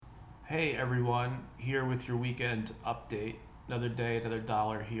Hey everyone, here with your weekend update. Another day, another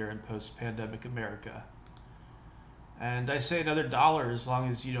dollar here in post pandemic America. And I say another dollar as long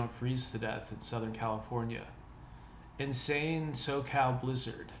as you don't freeze to death in Southern California. Insane SoCal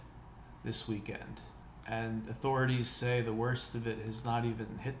blizzard this weekend. And authorities say the worst of it has not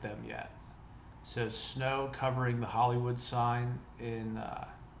even hit them yet. So snow covering the Hollywood sign in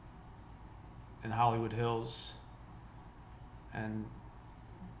Hollywood Hills, and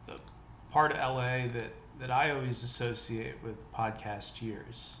the part of LA that I always associate with podcast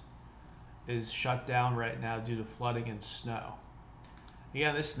years is shut down right now due to flooding and snow.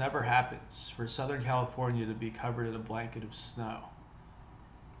 Again, this never happens for Southern California to be covered in a blanket of snow.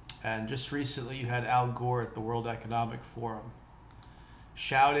 And just recently you had Al Gore at the World Economic Forum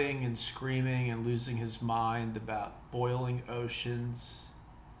shouting and screaming and losing his mind about boiling oceans,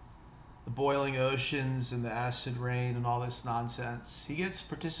 the boiling oceans and the acid rain and all this nonsense. He gets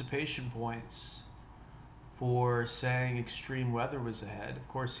participation points for saying extreme weather was ahead. Of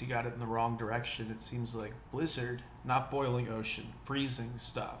course, he got it in the wrong direction. It seems like blizzard, not boiling ocean, freezing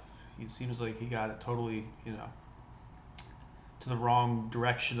stuff. It seems like he got it totally, to the wrong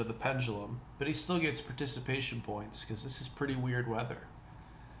direction of the pendulum. But he still gets participation points because this is pretty weird weather.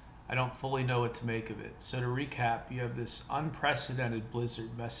 I don't fully know what to make of it. So to recap, you have this unprecedented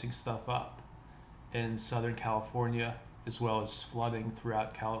blizzard messing stuff up in Southern California, as well as flooding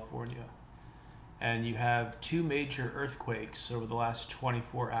throughout California. And you have two major earthquakes over the last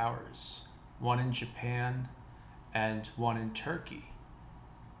 24 hours, one in Japan and one in Turkey.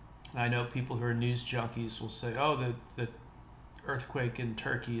 And I know people who are news junkies will say, oh, the earthquake in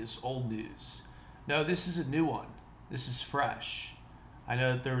Turkey is old news. No, this is a new one. This is fresh. I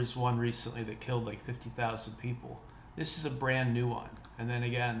know that there was one recently that killed like 50,000 people. This is a brand new one. And then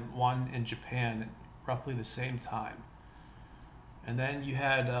again, one in Japan at roughly the same time. And then you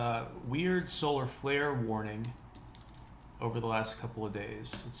had a weird solar flare warning over the last couple of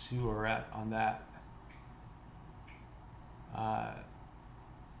days. Let's see where we're at on that.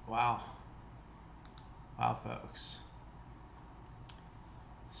 Wow, folks.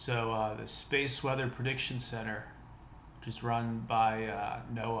 So the Space Weather Prediction Center, which is run by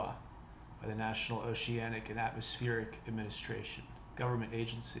NOAA, by the National Oceanic and Atmospheric Administration, government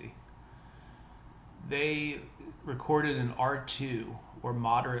agency. They recorded an R2, or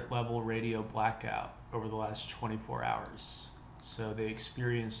moderate level radio blackout, over the last 24 hours. So they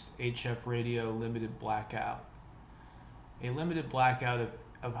experienced HF radio limited blackout. A limited blackout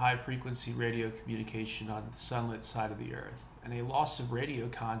of high frequency radio communication on the sunlit side of the Earth, and a loss of radio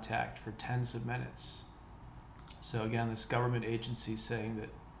contact for tens of minutes. So again, this government agency saying that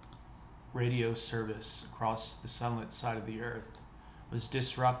radio service across the sunlit side of the Earth was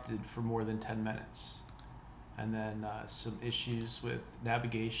disrupted for more than 10 minutes. And then some issues with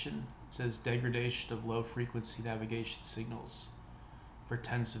navigation. It says degradation of low frequency navigation signals for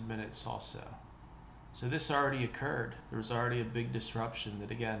tens of minutes also. So this already occurred. There was already a big disruption that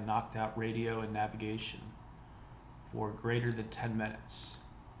again knocked out radio and navigation for greater than 10 minutes.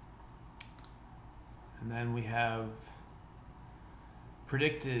 And then we have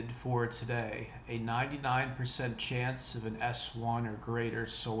predicted for today a 99% chance of an S1 or greater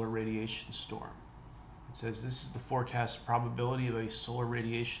solar radiation storm. It says this is the forecast probability of a solar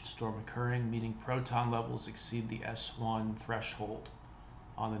radiation storm occurring, meaning proton levels exceed the S1 threshold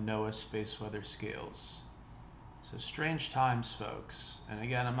on the NOAA space weather scales. So strange times, folks. And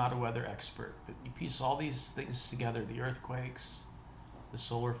again, I'm not a weather expert, but you piece all these things together, the earthquakes, the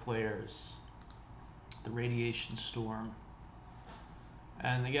solar flares, the radiation storm,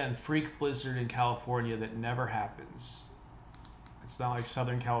 and again, freak blizzard in California that never happens. It's not like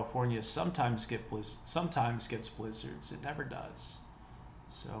Southern California sometimes gets blizzards. It never does.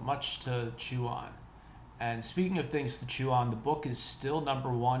 So much to chew on. And speaking of things to chew on, the book is still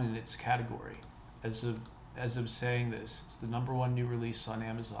number one in its category. As of saying this, it's the number one new release on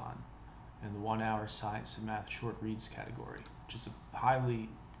Amazon in the 1 hour science and math short reads category, which is a highly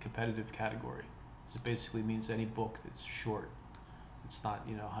competitive category. It basically means any book that's short. It's not,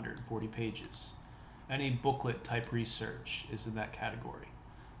 140 pages. Any booklet type research is in that category.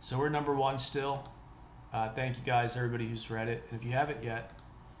 So we're number one still. Thank you guys, everybody who's read it. And if you haven't yet,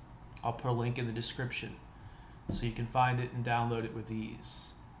 I'll put a link in the description so you can find it and download it with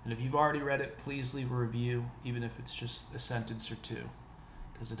ease. And if you've already read it, please leave a review, even if it's just a sentence or two,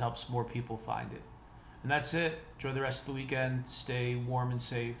 because it helps more people find it. And that's it. Enjoy the rest of the weekend. Stay warm and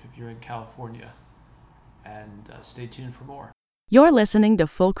safe if you're in California. And stay tuned for more. You're listening to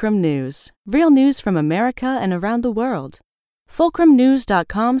Fulcrum News, real news from America and around the world.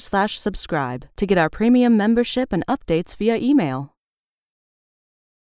 FulcrumNews.com/subscribe to get our premium membership and updates via email.